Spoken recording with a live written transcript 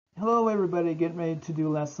Hello everybody, getting ready to do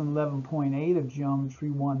lesson 11.8 of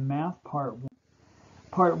Geometry 1 Math Part 1.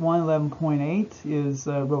 Part 1, 11.8 is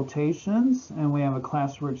rotations, and we have a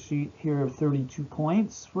class worksheet here of 32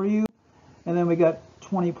 points for you. And then we got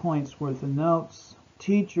 20 points worth of notes.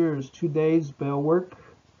 Teachers, today's bell work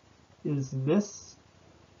is this.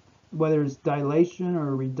 Whether it's dilation or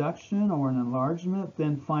a reduction or an enlargement,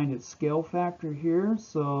 then find its scale factor here.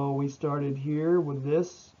 So we started here with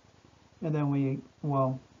this, and then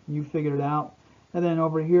you figured it out. And then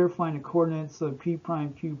over here, find the coordinates of P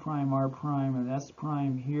prime, Q prime, R prime, and S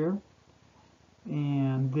prime here.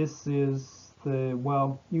 And this is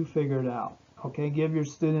you figured it out. Okay, give your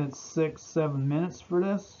students 6-7 minutes for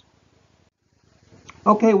this.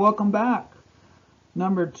 Okay, welcome back.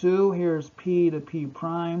 Number 2, here's P to P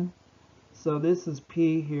prime. So this is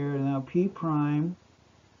P here. Now P prime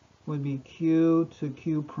would be Q to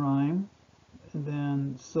Q prime. And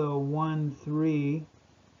then, so 1, 3.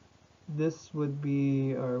 This would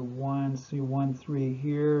be our 1, 3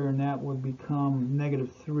 here, and that would become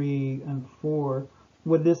 -3 and 4.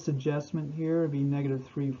 With this adjustment here, it would be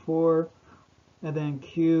 -3, 4. And then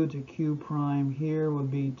Q to Q prime here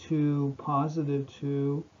would be 2,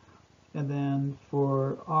 +2. And then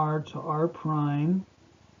for R to R prime,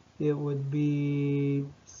 it would be,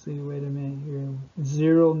 wait a minute here,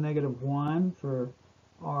 0, -1 for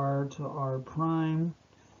R to R prime.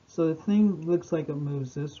 So the thing looks like it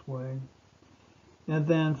moves this way. And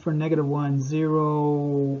then for -1,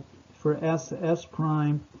 0 for S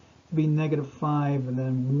prime would be -5, and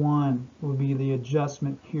then 1 will be the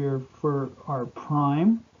adjustment here for our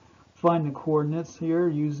prime. Find the coordinates here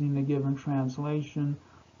using the given translation.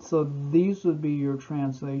 So these would be your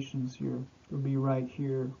translations here. It would be right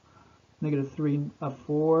here. -3,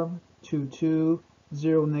 4, 2, 2.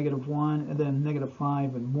 0, -1, and then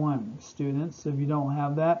 -5 and 1. Students, if you don't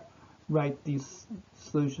have that, write these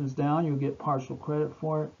solutions down. You'll get partial credit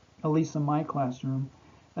for it, at least in my classroom.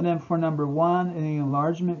 And then for number 1, any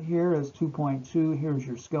enlargement here is 2.2. Here's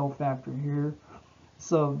your scale factor here.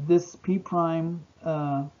 So this P prime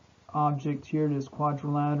object here, this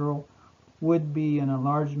quadrilateral, would be an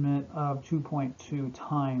enlargement of 2.2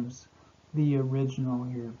 times the original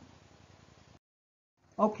here.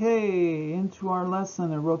 Okay, into our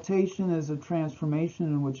lesson. A rotation is a transformation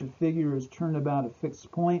in which a figure is turned about a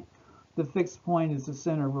fixed point. The fixed point is the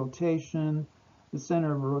center of rotation. The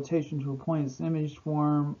center of a rotation to a point is image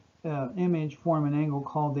form an angle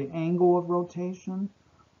called the angle of rotation.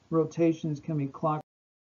 Rotations can be clockwise,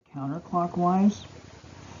 counterclockwise.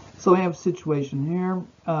 So we have a situation here.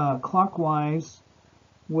 Clockwise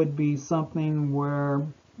would be something where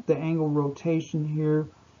the angle of rotation here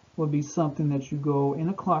would be something that you go in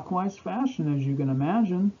a clockwise fashion, as you can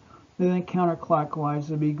imagine. And then counterclockwise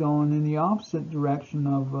would be going in the opposite direction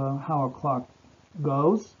of how a clock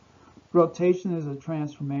goes. Rotation is a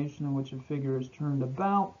transformation in which a figure is turned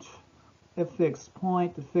about a fixed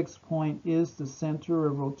point. The fixed point is the center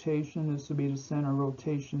of rotation. This would be the center of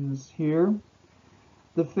rotation is here.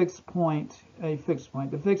 The fixed point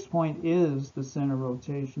is the center of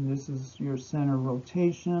rotation. This is your center of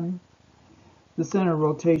rotation. The center of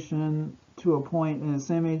rotation to a point in its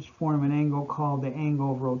image form an angle called the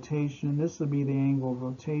angle of rotation. This would be the angle of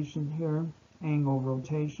rotation here, angle of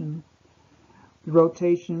rotation.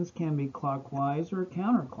 Rotations can be clockwise or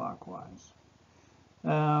counterclockwise.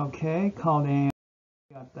 Okay, called angle.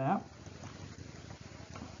 Got that.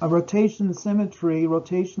 A rotational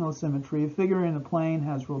symmetry. A figure in a plane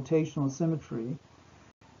has rotational symmetry.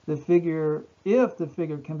 If the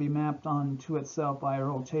figure can be mapped onto itself by a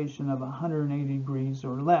rotation of 180 degrees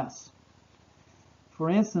or less. For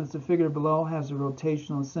instance, the figure below has a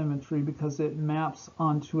rotational symmetry because it maps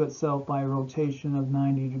onto itself by a rotation of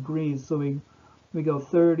 90 degrees. So we go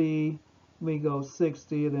 30, we go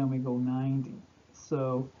 60, then we go 90.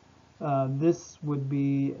 So this would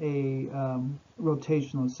be a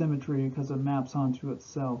rotational symmetry because it maps onto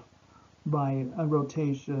itself by a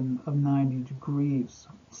rotation of 90 degrees.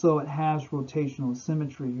 So it has rotational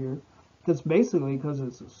symmetry here. That's basically because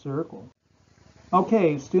it's a circle.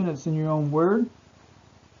 Okay, students, in your own words,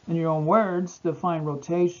 define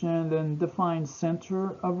rotation, then define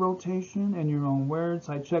center of rotation in your own words.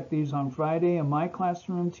 I checked these on Friday in my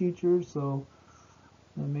classroom, teachers, so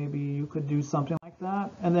maybe you could do something like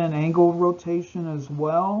that. And then angle of rotation as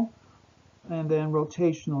well. And then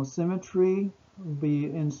rotational symmetry be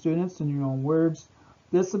in students in your own words.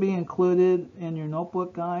 This will be included in your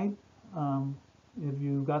notebook guide. If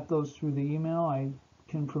you got those through the email, I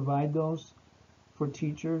can provide those for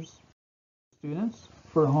teachers, students,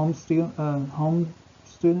 for home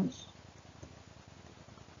students.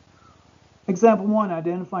 Example 1,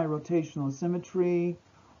 identify rotational symmetry.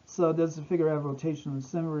 So does the figure have rotational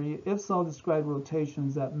symmetry? If so, describe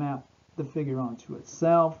rotations that map the figure onto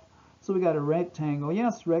itself. So we got a rectangle.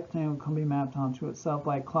 Yes, rectangle can be mapped onto itself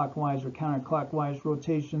by clockwise or counterclockwise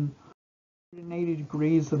rotation, 180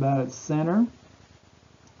 degrees about its center.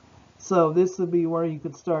 So this would be where you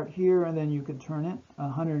could start here and then you could turn it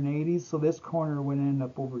 180. So this corner would end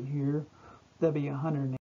up over here. That'd be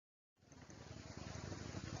 180.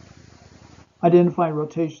 Identify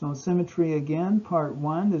rotational symmetry again, part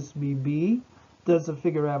 1. This would be B. Does the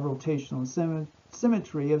figure have rotational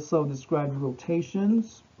symmetry? If so, describe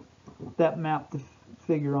rotations that map the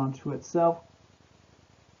figure onto itself.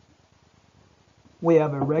 We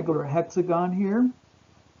have a regular hexagon here.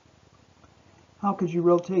 How could you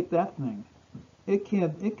rotate that thing? It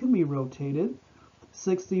can be rotated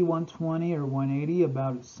 60, 120, or 180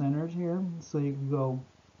 about its centered here. So you can go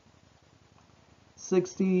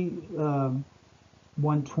 60,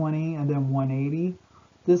 120, and then 180.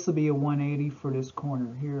 This will be a 180 for this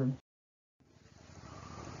corner here.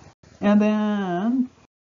 And then,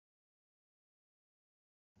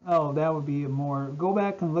 oh, that would be more. Go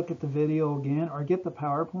back and look at the video again, or get the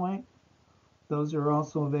PowerPoint. Those are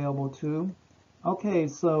also available too. Okay,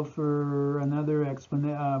 so for another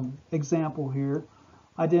example here,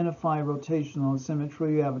 identify rotational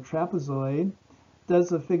symmetry. You have a trapezoid. Does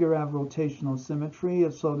the figure have rotational symmetry?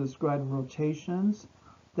 If so, describe rotations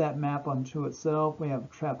that map onto itself. We have a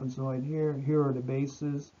trapezoid here. Here are the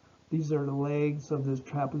bases. These are the legs of this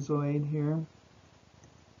trapezoid here.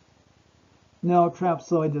 No,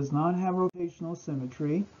 trapezoid does not have rotational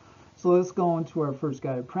symmetry. So let's go into our first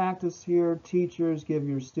guided practice here. Teachers, give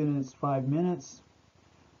your students 5 minutes.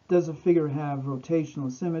 Does a figure have rotational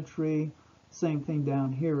symmetry? Same thing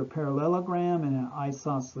down here, a parallelogram and an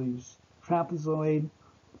isosceles trapezoid.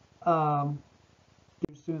 Give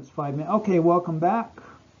your students 5 minutes. Okay, welcome back.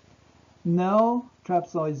 No,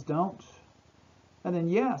 trapezoids don't. And then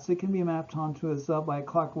yes, it can be mapped onto itself by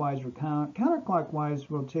clockwise or counterclockwise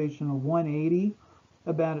rotation of 180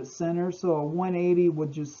 about its center. So a 180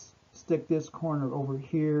 would just stick this corner over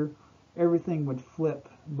here. Everything would flip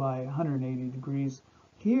by 180 degrees.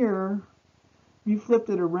 Here, if you flipped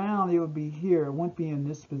it around, it would be here. It wouldn't be in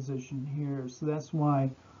this position here. So that's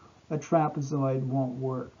why a trapezoid won't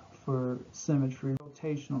work for symmetry,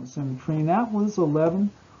 rotational symmetry. And that was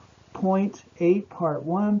 11.8, part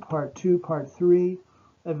 1, part 2, part 3,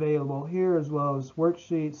 available here, as well as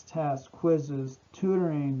worksheets, tasks, quizzes,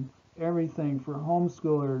 tutoring, everything for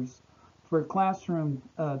homeschoolers, for classroom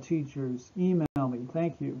teachers. Email me.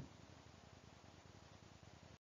 Thank you.